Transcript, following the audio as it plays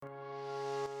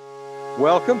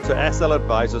Welcome to SL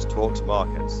Advisors Talks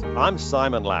Markets. I'm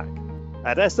Simon Lack.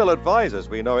 At SL Advisors,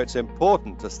 we know it's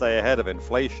important to stay ahead of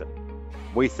inflation.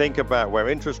 We think about where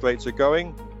interest rates are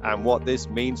going and what this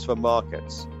means for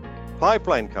markets.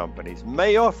 Pipeline companies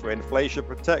may offer inflation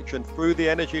protection through the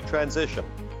energy transition.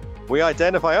 We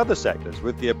identify other sectors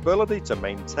with the ability to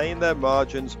maintain their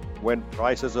margins when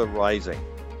prices are rising.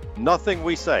 Nothing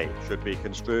we say should be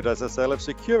construed as a sale of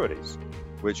securities,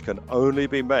 which can only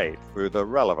be made through the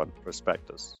relevant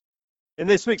prospectus. In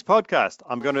this week's podcast,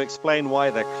 I'm going to explain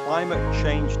why the climate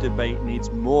change debate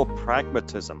needs more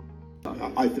pragmatism.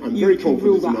 I'm very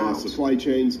confident in our supply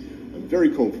chains. I'm very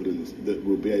confident that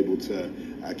we'll be able to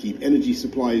keep energy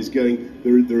supplies going.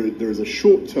 There is a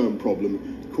short-term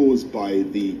problem caused by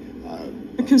the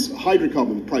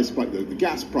hydrocarbon price spike, the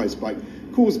gas price spike,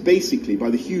 caused basically by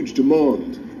the huge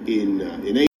demand in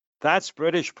Asia. That's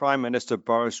British Prime Minister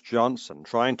Boris Johnson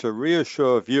trying to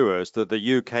reassure viewers that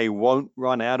the UK won't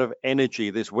run out of energy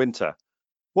this winter.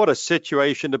 What a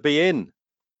situation to be in!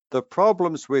 The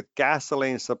problems with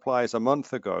gasoline supplies a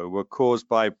month ago were caused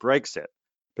by Brexit,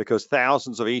 because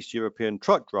thousands of East European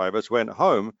truck drivers went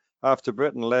home after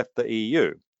Britain left the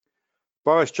EU.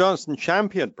 Boris Johnson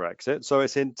championed Brexit, so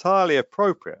it's entirely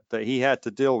appropriate that he had to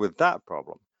deal with that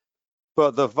problem.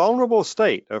 But the vulnerable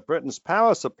state of Britain's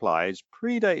power supplies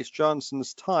predates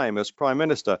Johnson's time as Prime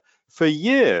Minister. For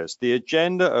years, the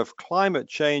agenda of climate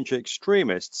change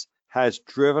extremists has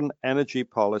driven energy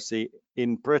policy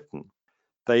in Britain.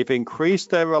 They've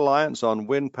increased their reliance on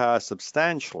wind power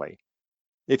substantially.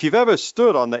 If you've ever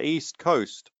stood on the east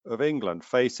coast of England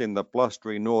facing the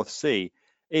blustery North Sea,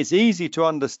 it's easy to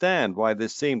understand why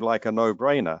this seemed like a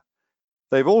no-brainer.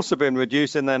 They've also been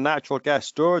reducing their natural gas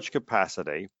storage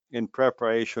capacity in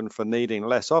preparation for needing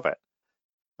less of it.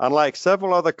 Unlike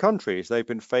several other countries, they've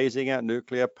been phasing out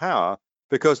nuclear power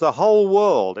because the whole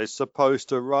world is supposed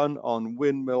to run on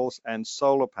windmills and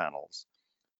solar panels.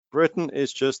 Britain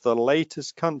is just the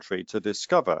latest country to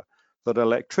discover that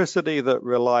electricity that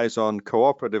relies on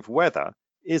cooperative weather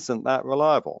isn't that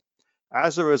reliable.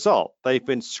 As a result, they've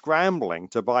been scrambling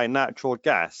to buy natural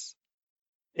gas.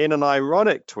 In an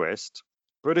ironic twist,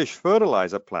 British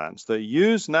fertilizer plants that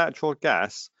use natural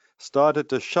gas started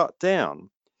to shut down.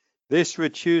 This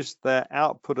reduced their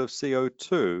output of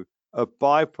CO2, a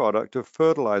byproduct of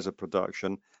fertilizer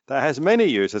production that has many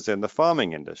uses in the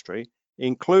farming industry,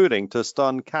 including to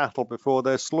stun cattle before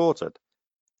they're slaughtered.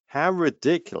 How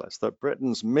ridiculous that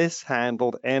Britain's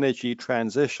mishandled energy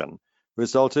transition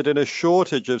resulted in a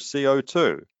shortage of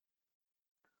CO2.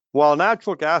 While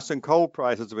natural gas and coal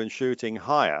prices have been shooting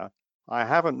higher, I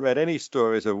haven't read any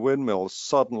stories of windmills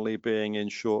suddenly being in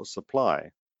short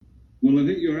supply. Well, I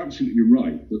think you're absolutely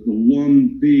right that the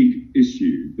one big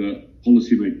issue that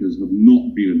policymakers have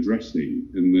not been addressing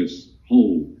in this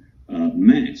whole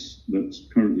mess that's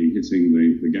currently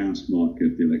hitting the gas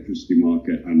market, the electricity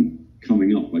market, and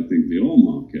coming up, I think, the oil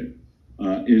market,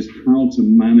 is how to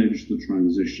manage the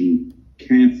transition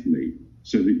carefully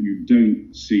so that you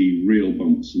don't see real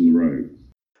bumps in the road.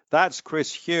 That's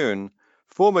Chris Huhne,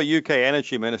 former UK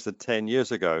Energy Minister 10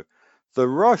 years ago. The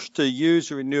rush to use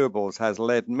renewables has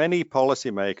led many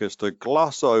policymakers to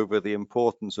gloss over the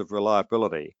importance of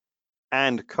reliability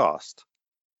and cost.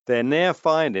 They're now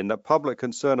finding that public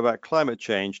concern about climate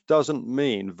change doesn't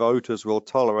mean voters will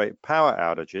tolerate power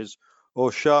outages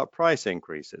or sharp price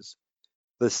increases.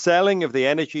 The selling of the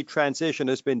energy transition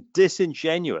has been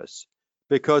disingenuous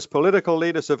because political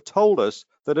leaders have told us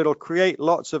that it'll create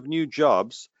lots of new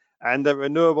jobs and that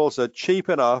renewables are cheap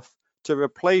enough to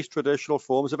replace traditional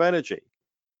forms of energy.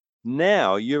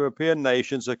 Now, European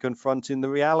nations are confronting the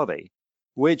reality,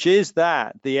 which is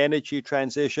that the energy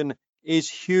transition is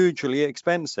hugely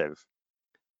expensive.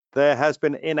 There has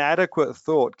been inadequate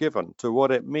thought given to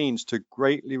what it means to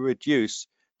greatly reduce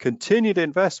continued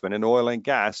investment in oil and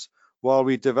gas while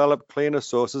we develop cleaner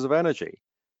sources of energy.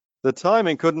 The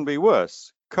timing couldn't be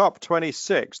worse.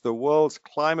 COP26, the world's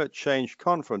climate change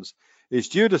conference, is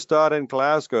due to start in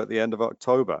Glasgow at the end of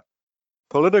October.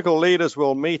 Political leaders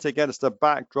will meet against a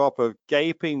backdrop of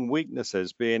gaping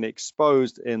weaknesses being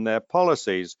exposed in their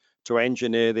policies to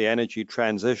engineer the energy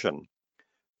transition.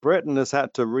 Britain has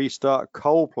had to restart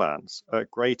coal plants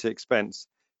at great expense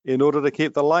in order to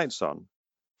keep the lights on.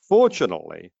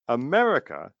 Fortunately,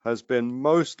 America has been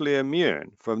mostly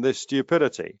immune from this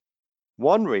stupidity.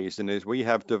 One reason is we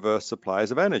have diverse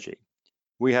supplies of energy.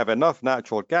 We have enough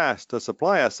natural gas to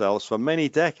supply ourselves for many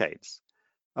decades.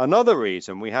 Another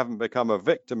reason we haven't become a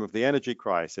victim of the energy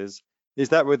crisis is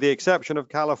that with the exception of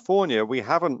California, we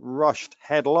haven't rushed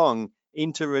headlong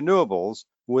into renewables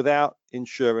without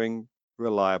ensuring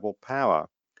reliable power.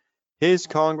 Here's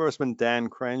Congressman Dan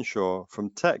Crenshaw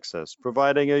from Texas,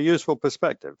 providing a useful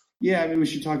perspective. Yeah, I mean, we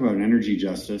should talk about energy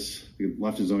justice. The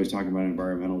left is always talking about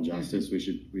environmental justice. We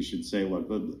should say, look,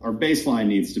 our baseline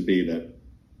needs to be that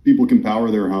people can power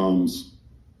their homes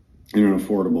in an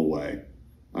affordable way.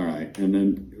 All right, and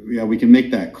then we can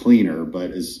make that cleaner,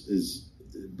 but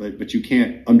but you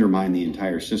can't undermine the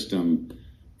entire system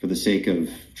for the sake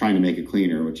of trying to make it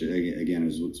cleaner, which again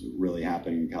is what's really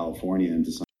happening in California and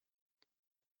to some.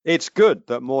 It's good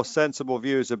that more sensible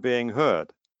views are being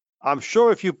heard. I'm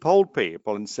sure if you polled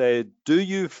people and said, do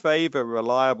you favor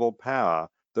reliable power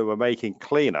that we're making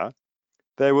cleaner,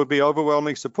 there would be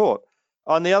overwhelming support.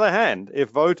 On the other hand,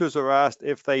 if voters are asked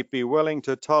if they'd be willing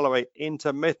to tolerate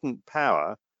intermittent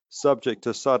power subject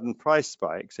to sudden price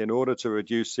spikes in order to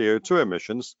reduce CO2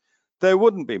 emissions, there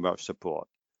wouldn't be much support.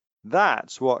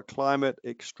 That's what climate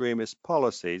extremist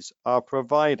policies are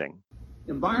providing.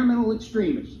 Environmental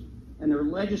extremists and their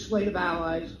legislative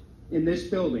allies in this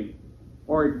building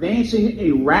are advancing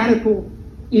a radical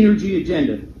energy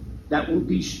agenda that will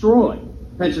destroy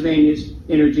Pennsylvania's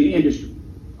energy industry.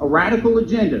 A radical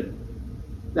agenda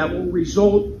that will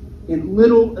result in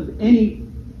little of any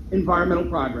environmental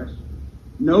progress,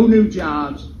 no new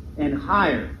jobs, and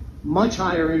much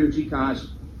higher energy costs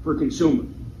for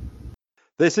consumers.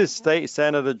 This is State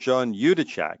Senator John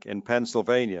Yudichak in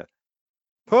Pennsylvania.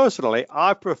 Personally,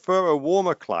 I prefer a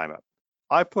warmer climate.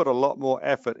 I put a lot more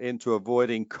effort into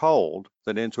avoiding cold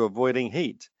than into avoiding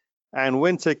heat, and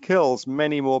winter kills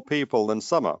many more people than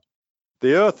summer.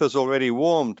 The Earth has already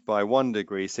warmed by 1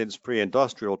 degree since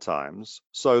pre-industrial times,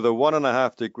 so the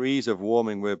 1.5 degrees of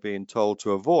warming we're being told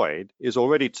to avoid is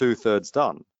already 2/3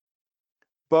 done.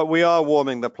 But we are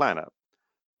warming the planet.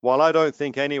 While I don't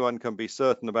think anyone can be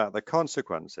certain about the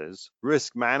consequences,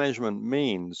 risk management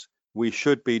means we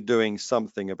should be doing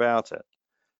something about it.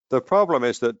 The problem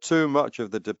is that too much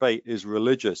of the debate is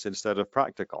religious instead of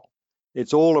practical.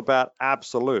 It's all about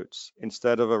absolutes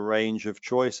instead of a range of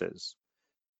choices.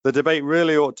 The debate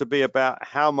really ought to be about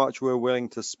how much we're willing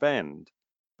to spend,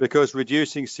 because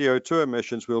reducing CO2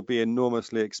 emissions will be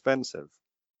enormously expensive.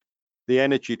 The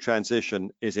energy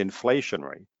transition is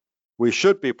inflationary. We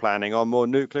should be planning on more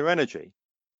nuclear energy.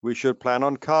 We should plan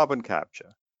on carbon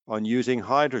capture, on using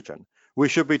hydrogen. We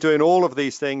should be doing all of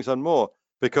these things and more,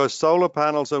 because solar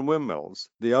panels and windmills,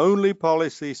 the only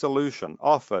policy solution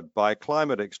offered by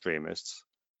climate extremists,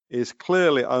 is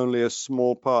clearly only a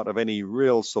small part of any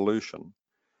real solution.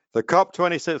 The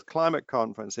COP26 climate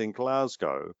conference in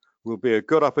Glasgow will be a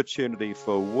good opportunity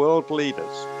for world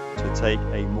leaders to take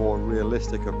a more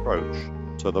realistic approach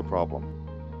to the problem.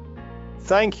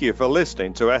 Thank you for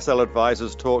listening to SL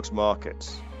Advisors Talks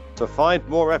Markets. To find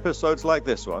more episodes like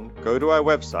this one, go to our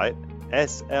website,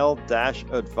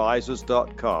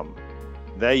 sl-advisors.com.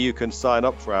 There you can sign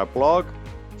up for our blog,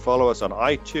 follow us on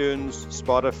iTunes,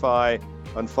 Spotify,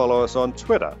 and follow us on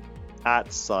Twitter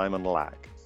 @SimonLack.